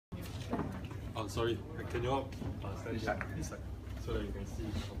Oh, sorry. Can you help stand this side, so that you can see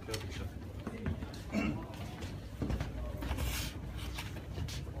a clear picture?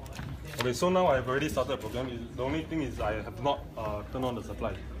 Okay, so now I've already started the program. The only thing is I have not turned on the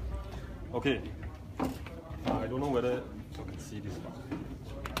supply. Okay. I don't know whether you can see this.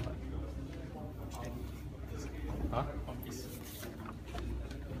 Huh?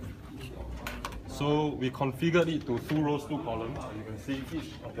 So we configured it to 2 rows, 2 columns. You can see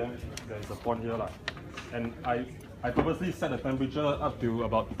each of them, there is a point here. And I purposely set the temperature up to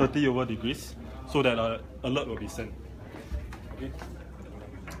about 30 over degrees so that an alert will be sent. Okay.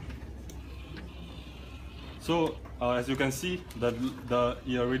 So as you can see,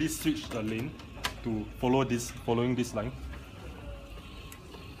 it already switched the lane to following this line.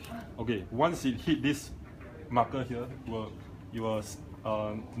 Okay, once it hit this marker here, you will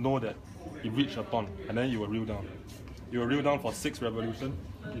know that it reached a point, and then you will reel down. You will reel down for 6 revolutions.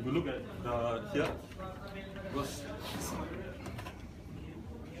 If you look at here,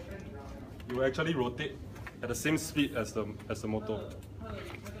 you will actually rotate at the same speed as the motor.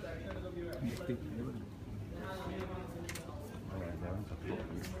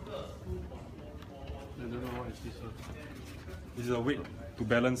 I don't know what is this one. This is a weight to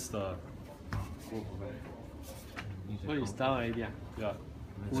balance the. So it's down already. Yeah.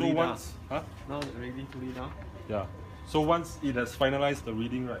 Fully so once, down. Now already fully down. Yeah. So once it has finalized the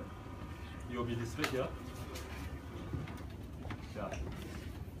reading, right, it will be displayed here. Yeah.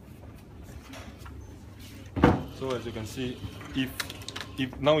 So as you can see, if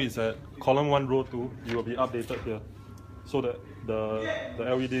now it's at column 1, row 2, it will be updated here, so that the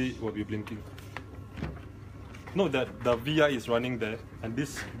LED will be blinking. Note that the VI is running there, and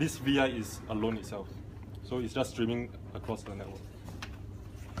this VI is alone itself. So it's just streaming across the network.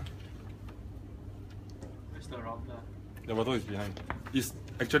 Where's the router? The router is behind. It's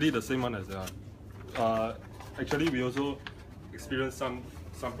actually the same one as the actually we also experienced some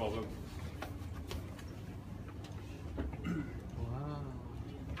problem. Wow.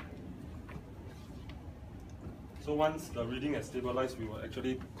 So once the reading has stabilized, we will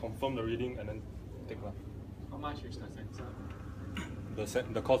actually confirm the reading and then take one. How much is the sensor?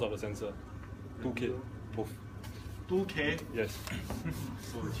 The cost of the sensor, 2K, both. 2K? Yes.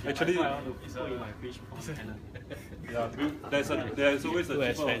 So actually, I want to put in my fish pond cannon. Yeah, there's always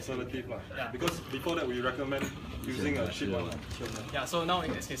a cheaper alternative. Yeah. Because before that, we recommend using a cheap one. Yeah, so now as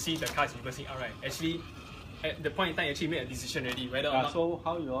you can see, the car is reversing out, right? Actually, at the point in time, you actually made a decision already whether or not. So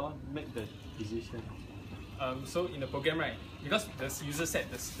how you all make the decision? So in the program, right, because the user set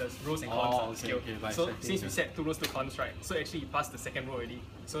the rows and columns scale. So since you set 2 rows, 2 columns, right, so actually you passed the second row already.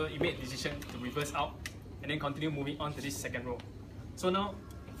 So you made a decision to reverse out and then continue moving on to this second row. So now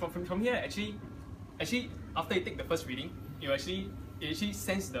from here, actually after you take the first reading, it actually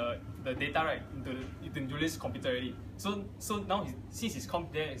sends the data, right, into this computer already. So now since it's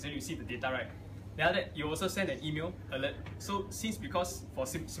comped there, so you see the data, right. Then after that, you also send an email alert. So because for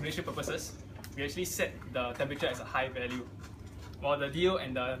simulation purposes, we actually set the temperature as a high value, while the DO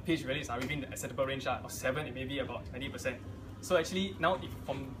and the pH values are within the acceptable range of 7, it may be about 90%. So actually now, if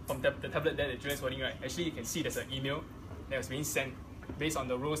from the tablet there that Julian's holding, right, actually you can see there's an email that was being sent based on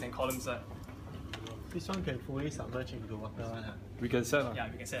the rows and columns. This one can fully submerge into water. We can set. Yeah,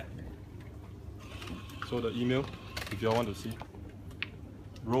 we can set. So the email, if you all want to see,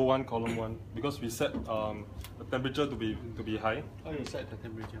 row 1, column 1, because we set the temperature to be high. How you set the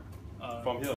temperature? From here.